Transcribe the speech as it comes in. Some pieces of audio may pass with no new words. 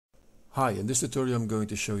Hi, in this tutorial I'm going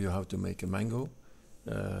to show you how to make a mango.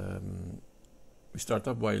 We start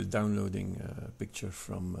up while downloading a picture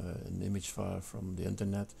from an image file from the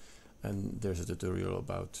internet, and there's a tutorial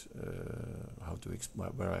about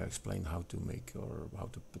where I explain how to make or how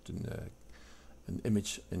to put in an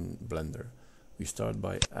image in Blender. We start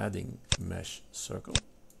by adding mesh circle,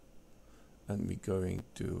 and we're going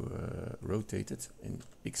to rotate it in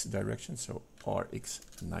X direction, so RX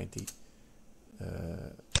 90.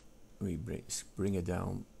 We bring it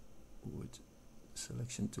down with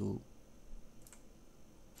selection tool,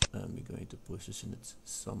 and we're going to position it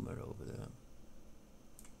somewhere over there.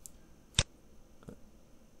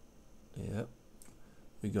 Yeah,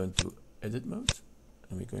 we're going to edit mode,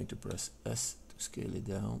 and we're going to press S to scale it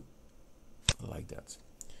down like that.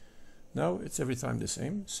 Now it's every time the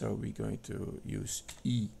same, so we're going to use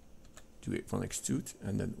E to extrude,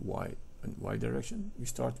 and then Y in Y direction. We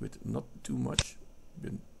start with not too much,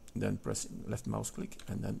 then press left mouse click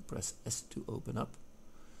and then press S to open up,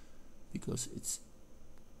 because it's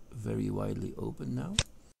very widely open now.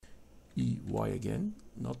 EY again,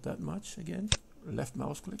 not that much again, left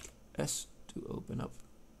mouse click, S to open up.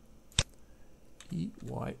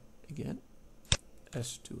 EY again,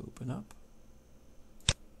 S to open up.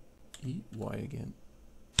 EY again,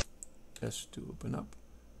 S to open up.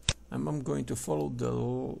 And I'm going to follow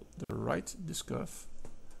the right this curve,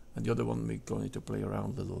 and the other one we're going to play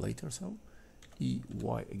around a little later. So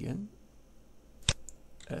EY again,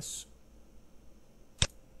 S,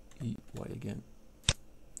 EY again,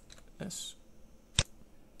 S,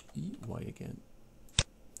 EY again,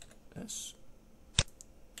 S,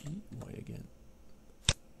 EY again,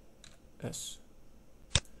 S,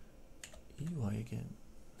 EY again,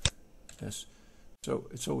 S. So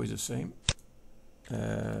it's always the same.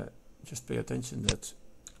 Just pay attention that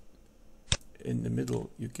in the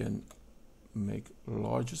middle you can make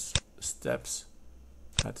larger steps.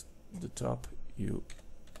 At the top you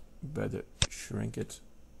better shrink it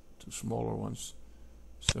to smaller ones,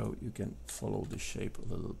 so you can follow the shape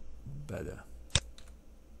a little better.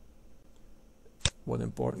 What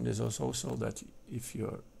important is also that if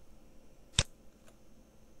you're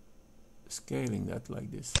scaling that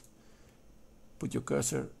like this, put your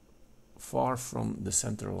cursor far from the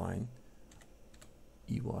center line,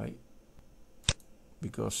 EY,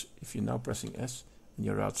 because if you're now pressing S and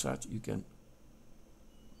you're outside, you can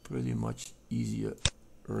pretty much easier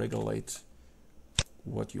regulate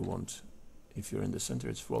what you want. If you're in the center,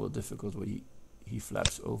 it's rather difficult where he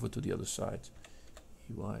flaps over to the other side.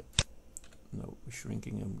 EY, no, we're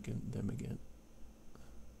shrinking them again.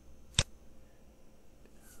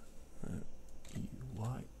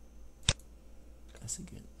 EY, S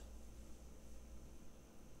again.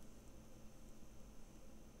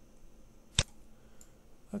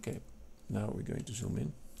 Okay, now we're going to zoom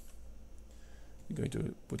in. We're going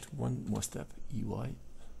to put one more step, EY,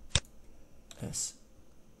 S,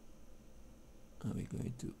 and we're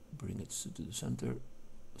going to bring it to the center,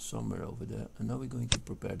 somewhere over there. And now we're going to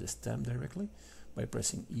prepare the stem directly by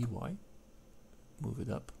pressing EY, move it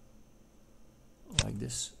up, like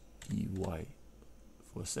this, EY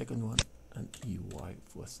for a second one, and EY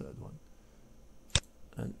for a third one.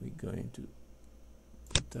 And we're going to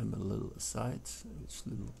put them a little aside, so it's a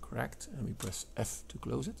little cracked, and we press F to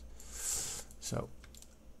close it. So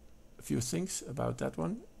a few things about that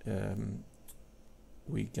one.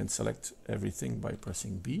 We can select everything by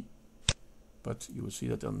pressing B, but you will see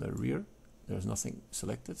that on the rear there's nothing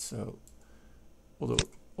selected. So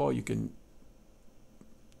or you can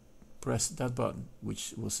press that button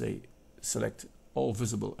which will say select all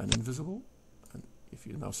visible and invisible, and if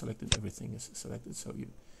you now selected, everything is selected. So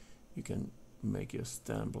you can make your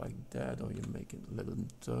stamp like that, or you make it let it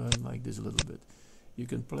turn like this a little bit. You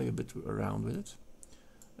can play a bit around with it.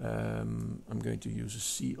 I'm going to use a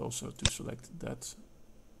C also to select that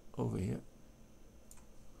over here.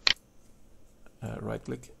 Right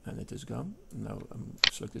click and it is gone. Now I'm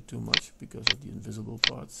selected too much because of the invisible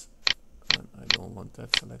parts, and I don't want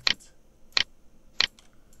that selected.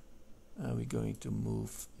 We're going to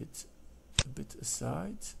move it a bit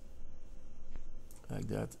aside like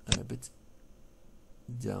that, and a bit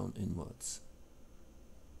down inwards,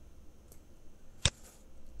 a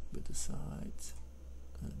bit aside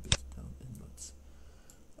and a bit down inwards.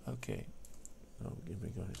 Okay, now we're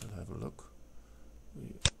going to have a look.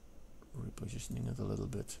 We're repositioning it a little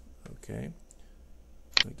bit. Okay,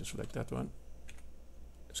 I'm going to select that one,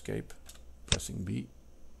 escape, pressing B,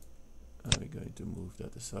 and we're going to move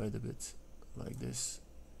that aside a bit like this.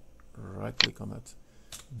 Right click on that,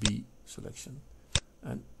 B selection,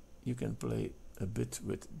 and you can play a bit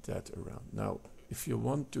with that around. Now if you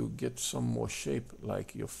want to get some more shape,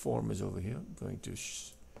 like your form is over here, I'm going to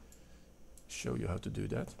show you how to do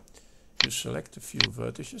that. You select a few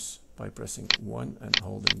vertices by pressing 1 and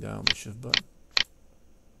holding down the shift button.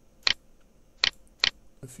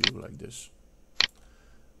 A few like this.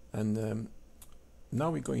 And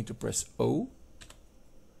now we're going to press O,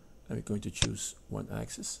 and we're going to choose one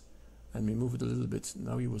axis, and we move it a little bit.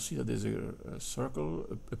 Now you will see that there's a circle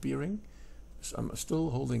appearing. So I'm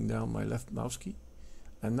still holding down my left mouse key,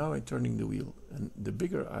 and now I'm turning the wheel. And the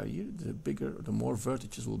bigger the more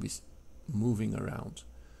vertices will be moving around.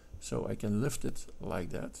 So I can lift it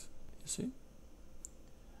like that, you see.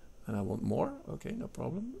 And I want more. Okay, no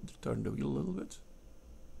problem. Turn the wheel a little bit,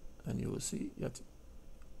 and you will see that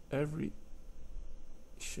every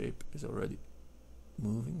shape is already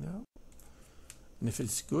moving now. And if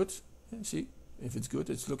it's good, see, if it's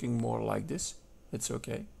good, it's looking more like this. It's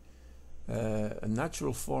okay. A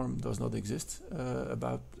natural form does not exist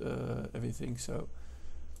about everything. So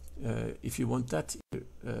if you want that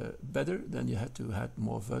better, then you have to have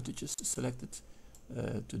more vertices selected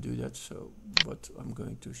to do that. So, but I'm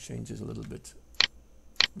going to change this a little bit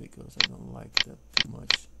because I don't like that too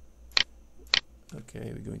much.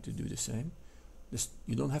 Okay, we're going to do the same.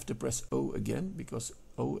 You don't have to press O again because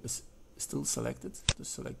O is still selected.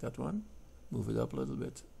 Just select that one, move it up a little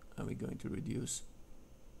bit, and we're going to reduce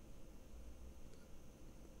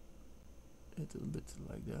it a little bit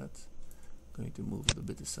like that. Going to move it a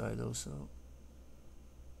bit aside also.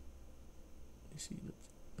 You see that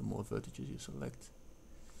the more vertices you select,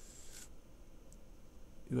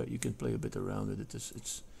 you can play a bit around with it.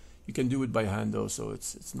 You can do it by hand also.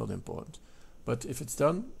 It's not important. But if it's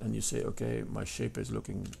done and you say, okay, my shape is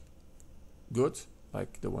looking good,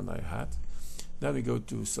 like the one I had, then we go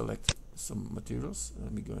to select some materials,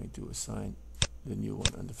 and we're going to assign the new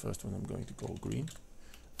one, and the first one I'm going to call green,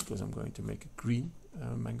 because I'm going to make a green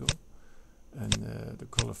mango. And the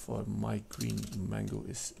color for my green mango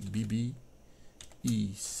is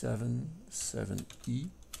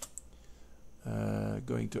BBE77E.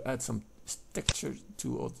 Going to add some texture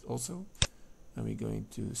to it also, and we're going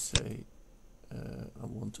to say I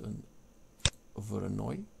want a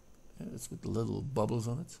vernoy. It's with little bubbles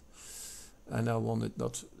on it, and I want it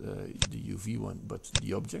not the UV one but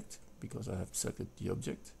the object, because I have selected the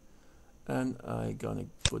object. And I'm gonna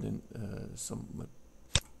put in some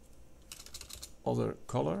other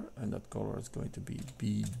color, and that color is going to be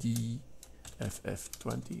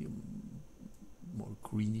BDFF20, more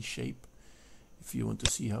greeny shape. If you want to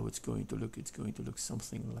see how it's going to look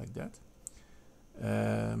something like that.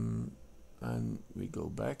 And we go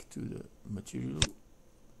back to the material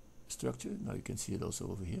structure. Now you can see it also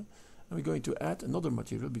over here. And we're going to add another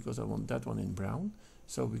material because I want that one in brown.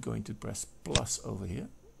 So we're going to press plus over here.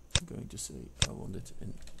 I'm going to say I want it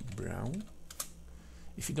in brown.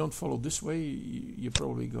 If you don't follow this way, you're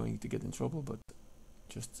probably going to get in trouble, but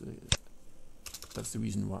just that's the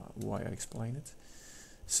reason why I explain it.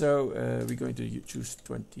 So we're going to choose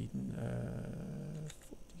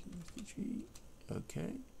 43,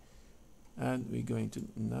 okay, and we're going to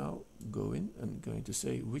now go in and going to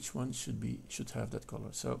say which one should have that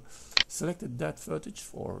color. So selected that vertex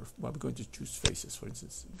for, well, we're going to choose faces, for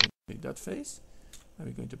instance. We're going to take that face, and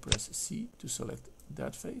we're going to press C to select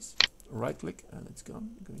that face. Right click, and it's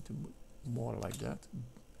gone. We're going to move more like that.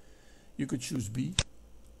 You could choose B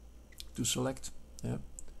to select. Yeah.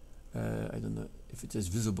 I don't know if it is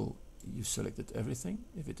visible, you selected everything.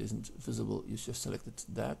 If it isn't visible, you just selected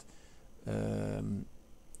that.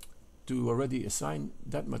 To already assign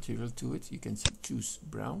that material to it, you can choose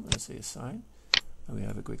brown and say assign, and we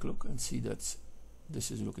have a quick look and see that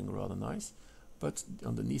this is looking rather nice, but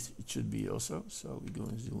underneath it should be also. So we're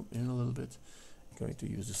going to zoom in a little bit. We're going to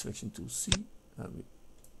use the selection tool C, and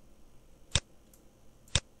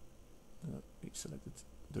we selected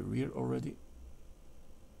the rear already.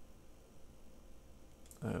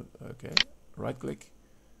 Okay, right click,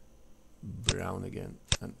 brown again,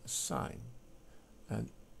 and assign,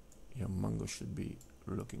 and your mango should be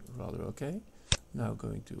looking rather okay. Now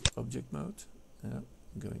going to object mode,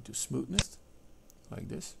 going to smoothness, like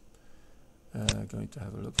this. Going to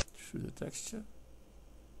have a look through the texture.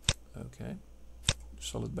 Okay,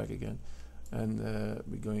 solid back again, and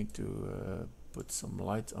we're going to put some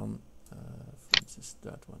light on. For instance,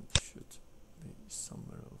 that one should be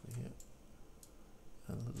somewhere over here.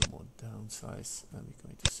 A little more downsize, and we're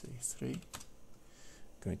going to say 3.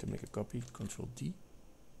 Going to make a copy, Control D.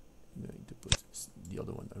 I'm going to put the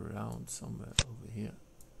other one around somewhere over here,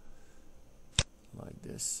 like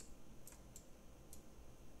this.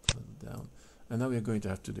 A little down, and now we are going to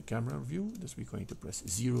have to the camera view. Thus we're going to press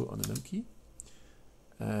 0 on the num key,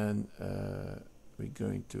 and we're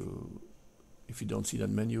going to, if you don't see that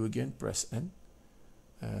menu again, press N.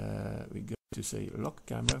 We're going to say lock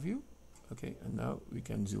camera view. Okay, and now we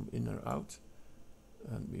can zoom in or out,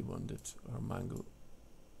 and we want it, our mango,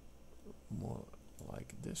 more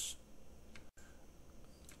like this.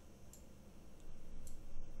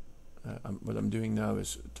 What I'm doing now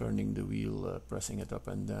is turning the wheel, pressing it up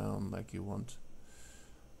and down like you want,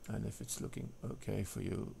 and if it's looking okay for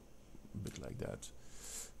you, a bit like that,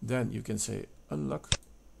 then you can say unlock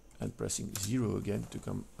and pressing 0 again to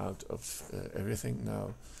come out of everything.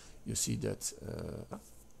 Now you see that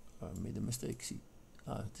I made a mistake. See,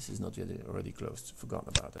 this is not yet already closed. Forgotten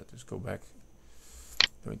about that. Just go back.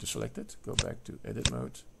 Going to select it. Go back to edit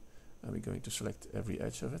mode, and we're going to select every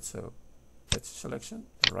edge of it. So edge selection.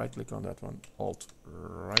 Right click on that one. Alt.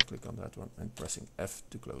 Right click on that one, and pressing F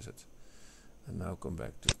to close it. And now come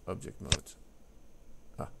back to object mode.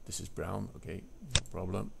 This is brown. Okay, no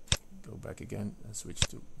problem. Go back again and switch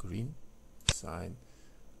to green. Sign,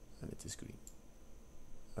 and it is green.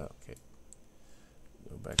 Okay.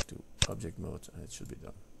 Go back to object mode, and it should be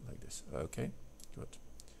done like this. Okay, good.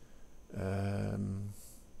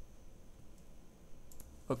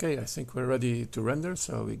 Okay, I think we're ready to render,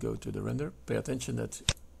 so we go to the render. Pay attention that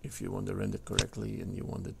if you want to render correctly and you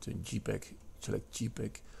want it in JPEG, select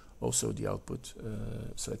JPEG. Also the output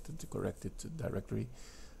selected the corrected directory,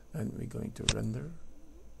 and we're going to render.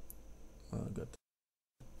 Got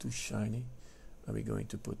too shiny, and we're going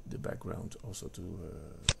to put the background also to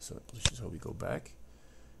select position. So we go back,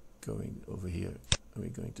 going over here, and we're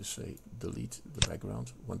going to say delete the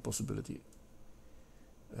background. One possibility.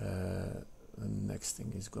 The next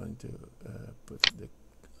thing is going to put the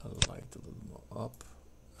light a little more up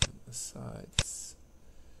and the sides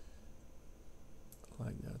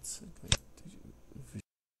like that. So going to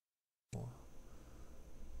more.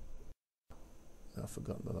 I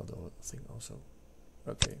forgot another thing also.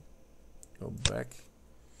 Okay, go back.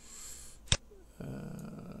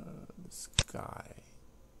 The sky.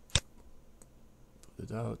 Put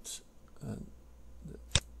it out, and the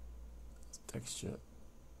texture.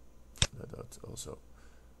 That out also,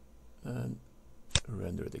 and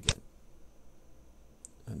render it again.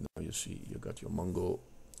 And now you see you got your Mongo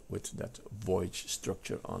with that void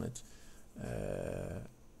structure on it.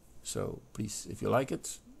 So please, if you like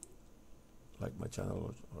it, like my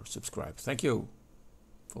channel or subscribe. Thank you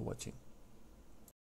for watching.